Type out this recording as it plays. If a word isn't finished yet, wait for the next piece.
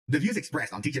The views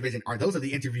expressed on Teach a Vision are those of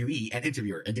the interviewee and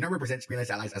interviewer and do not represent Screenless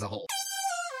Allies as a whole.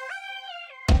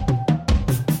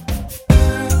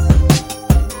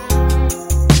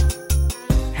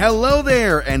 Hello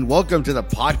there, and welcome to the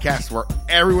podcast where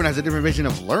everyone has a different vision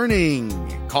of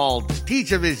learning, called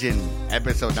Teach a Vision,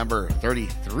 episode number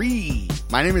 33.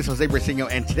 My name is Jose Briceño,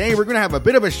 and today we're going to have a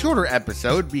bit of a shorter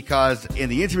episode because in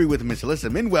the interview with Miss Alyssa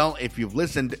Minwell, if you've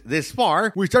listened this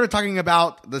far, we started talking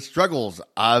about the struggles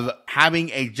of having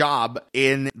a job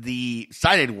in the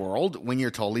sighted world when you're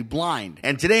totally blind.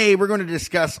 And today we're going to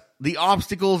discuss the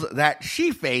obstacles that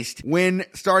she faced when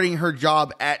starting her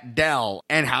job at Dell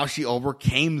and how she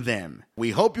overcame them.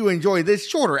 We hope you enjoy this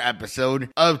shorter episode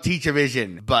of Teach a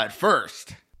Vision. But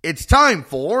first, it's time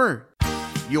for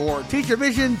your Teach a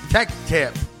Vision Tech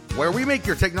Tip, where we make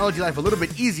your technology life a little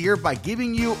bit easier by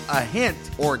giving you a hint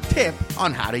or tip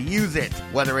on how to use it.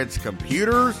 Whether it's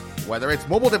computers, whether it's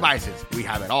mobile devices, we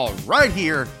have it all right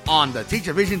here on the Teach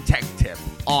a Vision Tech Tip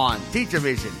on Teach a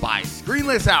Vision by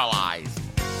Screenless Allies.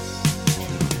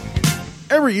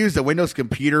 Ever used a Windows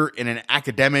computer in an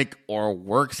academic or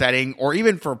work setting or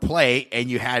even for play and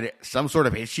you had some sort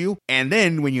of issue? And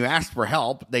then when you asked for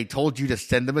help, they told you to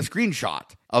send them a screenshot.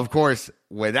 Of course,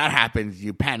 when that happens,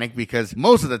 you panic because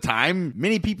most of the time,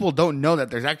 many people don't know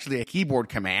that there's actually a keyboard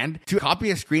command to copy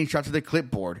a screenshot to the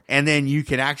clipboard, and then you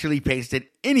can actually paste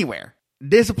it anywhere.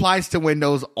 This applies to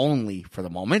Windows only for the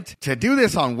moment. To do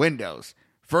this on Windows,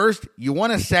 first, you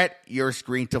want to set your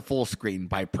screen to full screen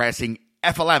by pressing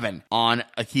F11 on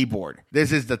a keyboard.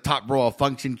 This is the top row of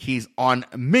function keys on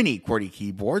many QWERTY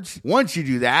keyboards. Once you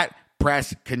do that,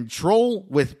 press Control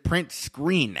with print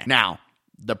screen. Now,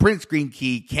 the print screen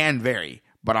key can vary,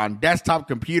 but on desktop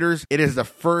computers, it is the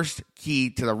first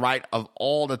key to the right of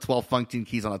all the 12 function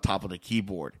keys on the top of the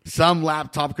keyboard. Some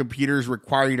laptop computers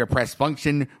require you to press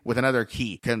function with another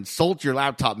key. Consult your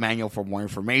laptop manual for more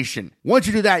information. Once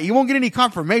you do that, you won't get any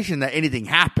confirmation that anything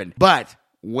happened, but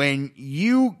when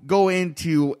you go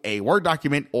into a Word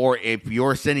document or if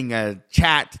you're sending a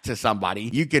chat to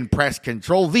somebody, you can press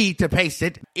Control V to paste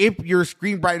it. If your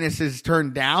screen brightness is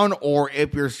turned down or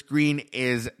if your screen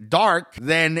is dark,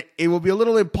 then it will be a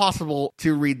little impossible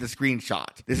to read the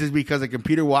screenshot. This is because the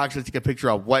computer will actually take a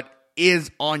picture of what is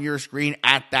on your screen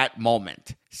at that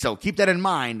moment. So keep that in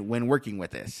mind when working with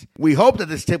this. We hope that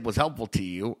this tip was helpful to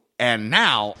you. And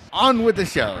now, on with the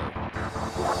show.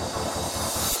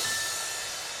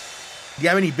 Do you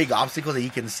have any big obstacles that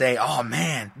you can say, oh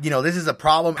man, this is a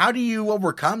problem? How do you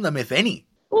overcome them, if any?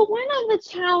 Well, one of the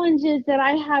challenges that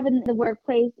I have in the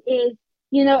workplace is,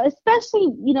 especially,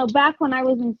 back when I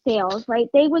was in sales, right?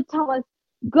 They would tell us,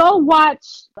 go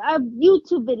watch a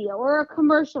YouTube video or a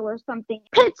commercial or something.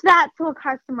 Pitch that to a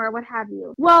customer, what have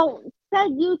you. Well, said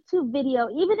YouTube video,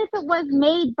 even if it was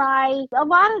made by, a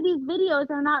lot of these videos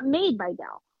are not made by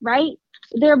Dell, right?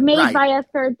 They're made by a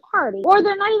third party, or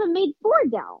they're not even made for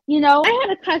Dell. I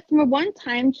had a customer one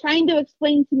time trying to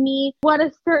explain to me what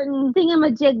a certain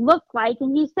thingamajig looked like,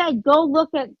 and he said, go look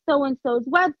at so-and-so's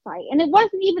website. And it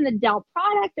wasn't even a Dell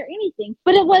product or anything,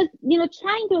 but it was,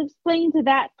 trying to explain to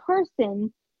that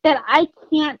person that I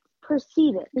can't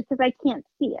perceive it because I can't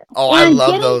see it. Oh, and I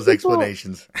love those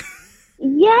explanations.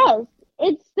 Yes.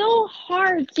 It's so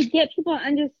hard to get people to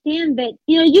understand that,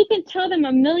 you can tell them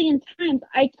a million times,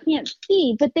 I can't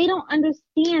see, but they don't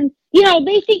understand,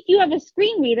 they think you have a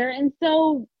screen reader. And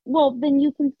so, well, then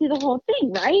you can see the whole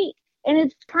thing, right? And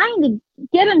it's trying to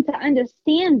get them to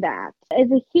understand that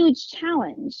is a huge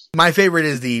challenge. My favorite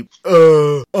is the,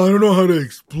 I don't know how to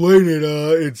explain it.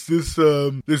 It's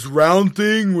this round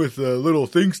thing with a little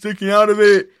thing sticking out of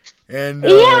it. And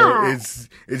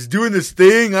it's doing this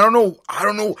thing. I don't know.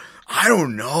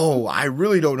 I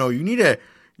really don't know. You need to.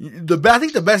 I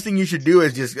think the best thing you should do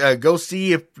is just go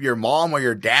see if your mom or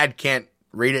your dad can't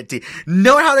read it to you.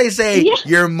 Know how they say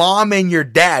your mom and your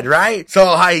dad, right? So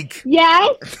like,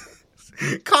 yes,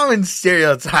 common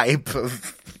stereotype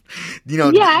of,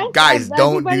 guys,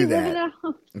 don't do that.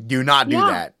 Do not do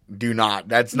that. Do not.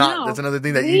 That's another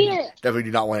thing that you definitely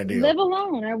do not want to do. Live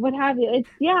alone or what have you. It's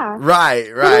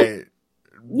Right.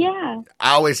 Yeah.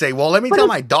 I always say, well, let me tell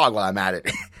my dog while I'm at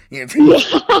it. That's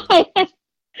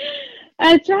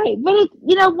right. But it's,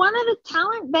 one of the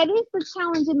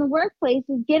challenge in the workplace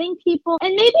is getting people,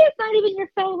 and maybe it's not even your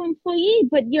fellow employee,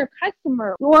 but your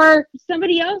customer or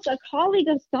somebody else, a colleague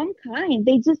of some kind.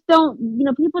 They just don't,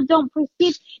 people don't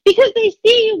perceive because they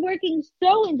see you working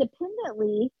so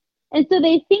independently. And so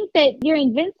they think that you're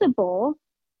invincible.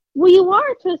 Well, you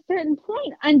are to a certain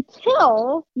point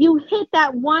until you hit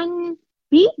that one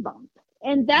speed bump.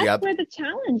 And that's where the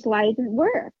challenge lies at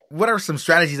work. What are some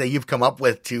strategies that you've come up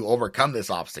with to overcome this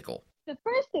obstacle? The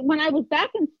first thing, when I was back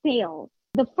in sales,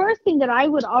 The first thing that I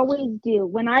would always do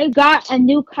when I got a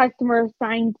new customer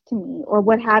assigned to me or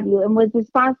what have you, and was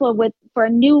responsible for a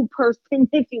new person,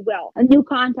 if you will, a new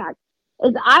contact,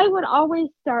 is I would always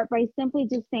start by simply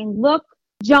just saying, look,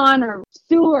 John or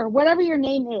Sue or whatever your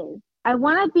name is, I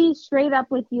want to be straight up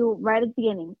with you right at the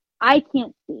beginning. I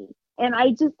can't see. And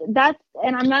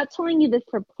I'm not telling you this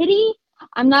for pity.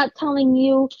 I'm not telling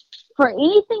you for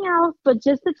anything else, but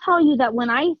just to tell you that when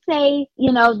I say,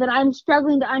 that I'm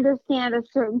struggling to understand a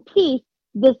certain piece,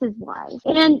 this is why.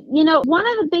 And, one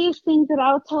of the biggest things that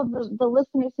I'll tell the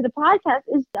listeners to the podcast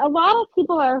is a lot of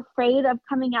people are afraid of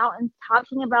coming out and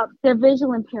talking about their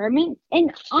visual impairment.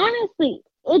 And honestly,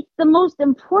 it's the most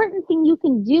important thing you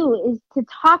can do is to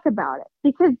talk about it,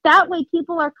 because that way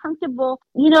people are comfortable,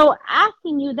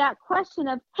 asking you that question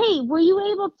of, hey, were you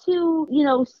able to,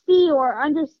 see or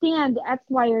understand X,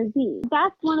 Y, or Z?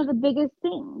 That's one of the biggest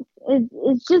things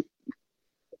is just,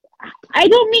 I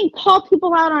don't mean call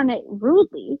people out on it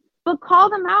rudely, but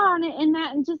call them out on it in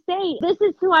that and just say, this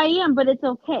is who I am, but it's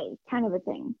okay, kind of a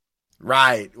thing.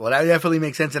 Right. Well, that definitely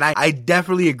makes sense. And I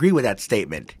definitely agree with that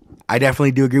statement. I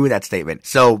definitely do agree with that statement.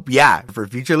 So yeah, for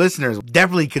future listeners,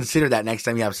 definitely consider that next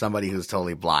time you have somebody who's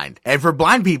totally blind. And for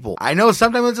blind people, I know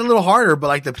sometimes it's a little harder, but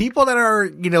like the people that are,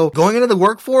 going into the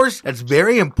workforce, that's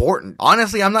very important.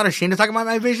 Honestly, I'm not ashamed to talk about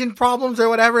my vision problems or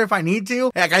whatever if I need to.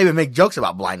 Heck, I even make jokes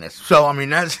about blindness. So, I mean,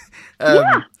 that's, that's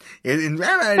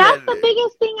the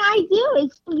biggest thing I do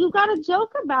is you got to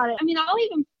joke about it. I mean, I'll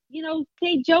even,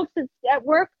 say jokes at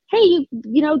work. Hey,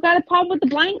 you got a problem with the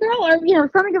blind girl or,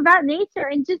 something of that nature,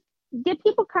 and just get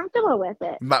people comfortable with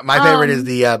it. My favorite is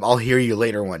the I'll hear you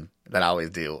later one that I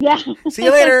always do. Yeah. See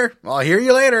you later. I'll hear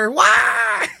you later.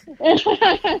 Why?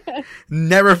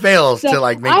 Never fails to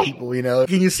make people,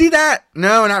 can you see that?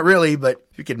 No, not really, but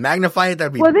if you could magnify it,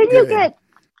 that'd be then good. Then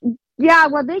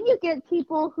you get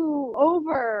people who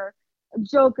over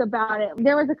joke about it.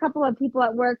 There was a couple of people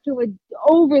at work who would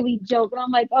overly joke, and I'm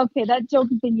like, okay, that joke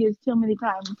has been used too many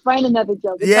times. Find another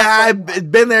joke. I've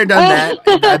been there, done that.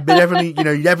 I've been definitely,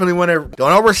 you definitely want to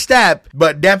don't overstep,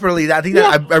 but definitely, I think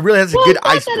that I really that's a good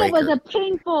icebreaker. Not that it was a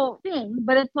painful thing,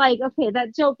 but it's like, okay,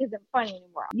 that joke isn't funny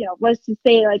anymore. Let's just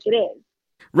say it like it is.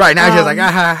 Right, now it's just like,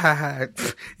 ha, ha, ha.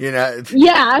 Yeah,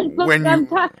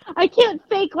 I can't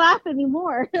fake laugh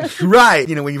anymore. Right,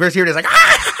 when you first hear it, it's like,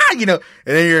 and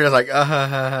then you're just like,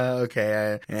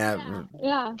 okay,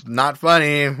 yeah, not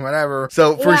funny, whatever.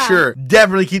 So for sure,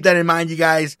 definitely keep that in mind, you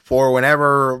guys, for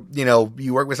whenever,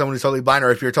 you work with someone who's totally blind,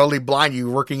 or if you're totally blind, you're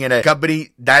working in a company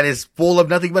that is full of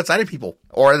nothing but sighted people,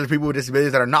 or other people with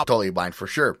disabilities that are not totally blind, for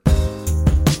sure.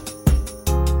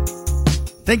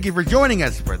 Thank you for joining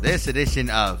us for this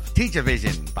edition of Teach a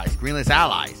Vision by Screenless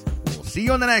Allies. We'll see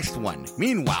you on the next one.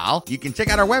 Meanwhile, you can check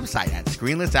out our website at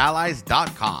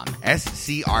screenlessallies.com.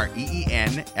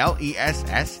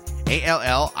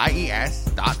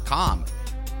 SCREENLESSALLIES.com.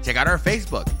 Check out our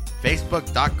Facebook,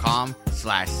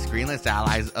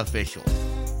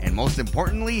 facebook.com/ScreenlessAlliesOfficial. And most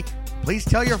importantly, please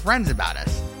tell your friends about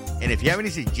us. And if you have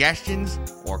any suggestions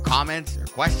or comments or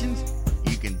questions,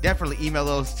 you can definitely email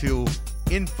those to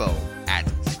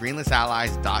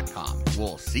info@screenlessallies.com.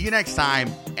 We'll see you next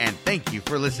time, and thank you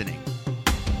for listening.